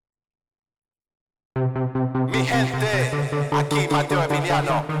mi gente, aquí Mateo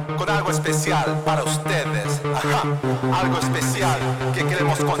Emiliano con algo especial para ustedes. Ajá, algo especial que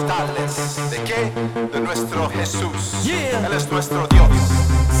queremos contarles. ¿De qué? De nuestro Jesús. Él es nuestro Dios.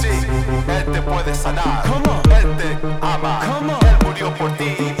 Sí, Él te puede sanar. Él te ama. Él murió por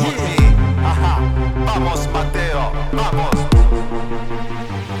ti y por mí. Ajá, vamos Mateo, vamos.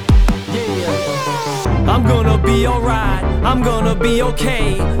 I'm gonna be alright, I'm gonna be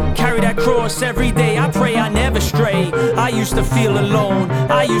okay. Carry that cross every day, I pray I never stray. I used to feel alone,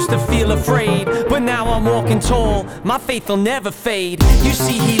 I used to feel afraid, but now I'm walking tall, my faith will never fade. You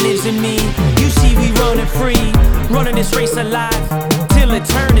see he lives in me, you see we running free, running this race of life till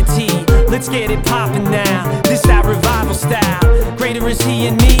eternity. Let's get it poppin' now, this that revival style. Greater is he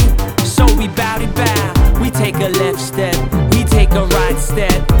in me, so we bow to bow. We take a left step, we take a right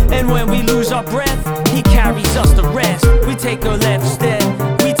step, and when we lose our breath, he carries us the rest. We take a left step,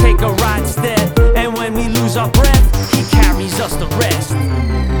 we take a right step, and when we lose our breath, he carries us the rest.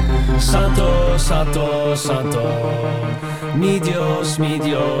 Santo, Santo, Santo, mi Dios, mi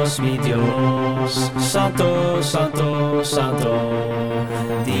Dios, mi Dios. Santo, Santo, Santo,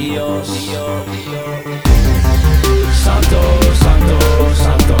 Dios, Dios, Dios. Santo, Santo,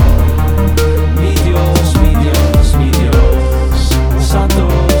 Santo, mi Dios, mi Dios, mi Dios. Santo,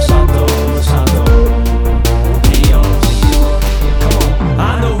 Santo, Santo, Dios. Come on.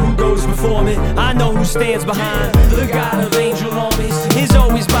 I know who goes before me, I know who stands behind. The God of angel armies is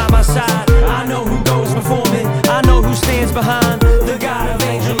always by my side. I know who goes before me, I know who stands behind. The God of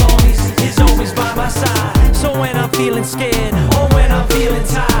angel armies is always by my side. So when I'm feeling scared or when I'm feeling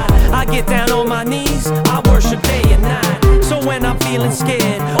tired, I get down on my knees, I worship day and night. So when I'm feeling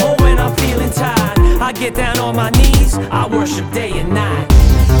scared or when I'm feeling tired, I get down on my knees, I worship day and night.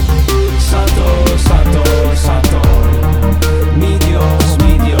 Santo, Santo, Santo, mi Dios,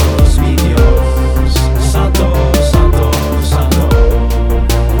 mi Dios, mi Dios. Santo, Santo, Santo,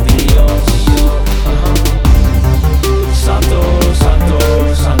 Dios. Santo, Santo,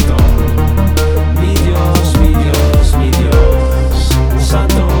 Santo, mi Dios, mi Dios, mi Dios.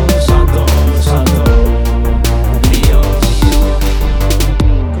 Santo, Santo, Santo, Dios.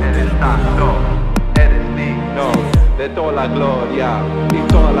 Eres santo, eres digno de toda la gloria y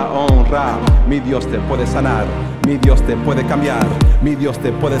toda la honra. Mi Dios te puede sanar, mi Dios te puede cambiar, mi Dios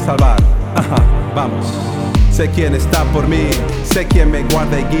te puede salvar. Ajá, vamos. Sé quién está por mí, sé quién me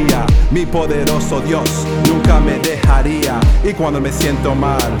guarda y guía. Mi poderoso Dios nunca me dejaría. Y cuando me siento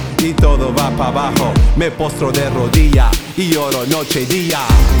mal y todo va para abajo, me postro de rodilla y oro noche y día.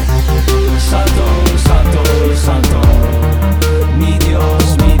 Santo, Santo, Santo, mi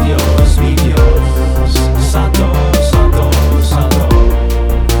Dios, mi Dios, mi Dios. Santo, Santo, Santo,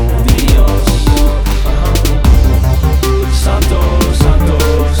 Dios. Santo, Santo,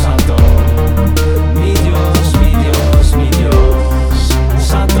 Santo, mi Dios, mi Dios, mi Dios.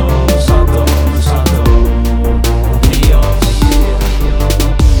 Santo, Santo, Santo, Dios.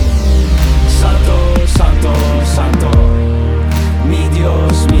 Santo, Santo, Santo, mi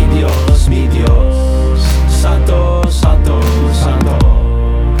Dios, mi Dios, mi Dios. Santo, Santo, Santo,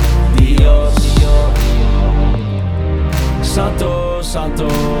 Dios. Santo, Santo,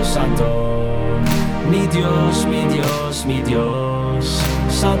 Santo, mi Dios, mi Dios, mi Dios.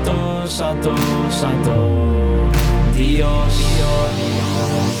 Santo, Santo, Santo, Dios,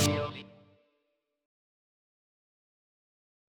 Dios.